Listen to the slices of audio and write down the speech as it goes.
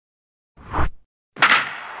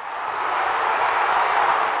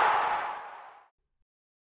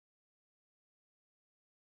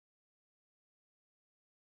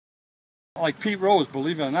like Pete Rose,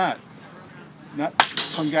 believe it or not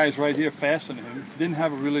some guys right here faster than him. Didn't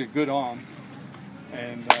have a really good arm,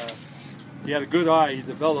 and he had a good eye. He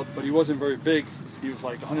developed, but he wasn't very big. He was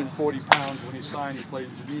like 140 pounds when he signed. He played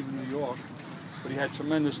in Geneva, New York, but he had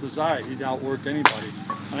tremendous desire. He'd outwork anybody.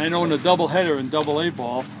 And I know in the doubleheader in Double-A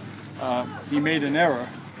ball, he made an error.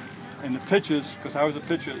 And the pitchers, because I was a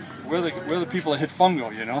pitcher, we're the people that hit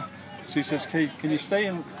fungo, you know. So he says, "Hey, can you stay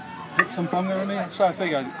and hit some fungo with me?" So I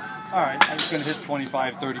figured, all right, I'm just going to hit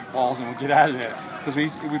 25, 30 balls and we'll get out of there. Because we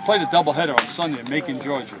played a doubleheader on Sunday in Macon,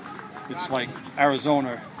 Georgia. It's like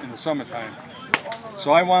Arizona in the summertime.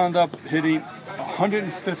 So I wound up hitting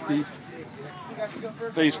 150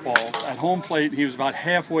 baseballs at home plate. He was about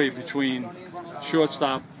halfway between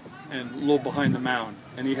shortstop and a little behind the mound.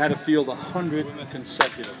 And he had to field 100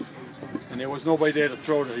 consecutive. And there was nobody there to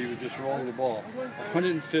throw to. He would just roll the ball.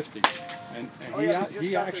 150. And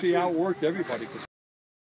he actually outworked everybody.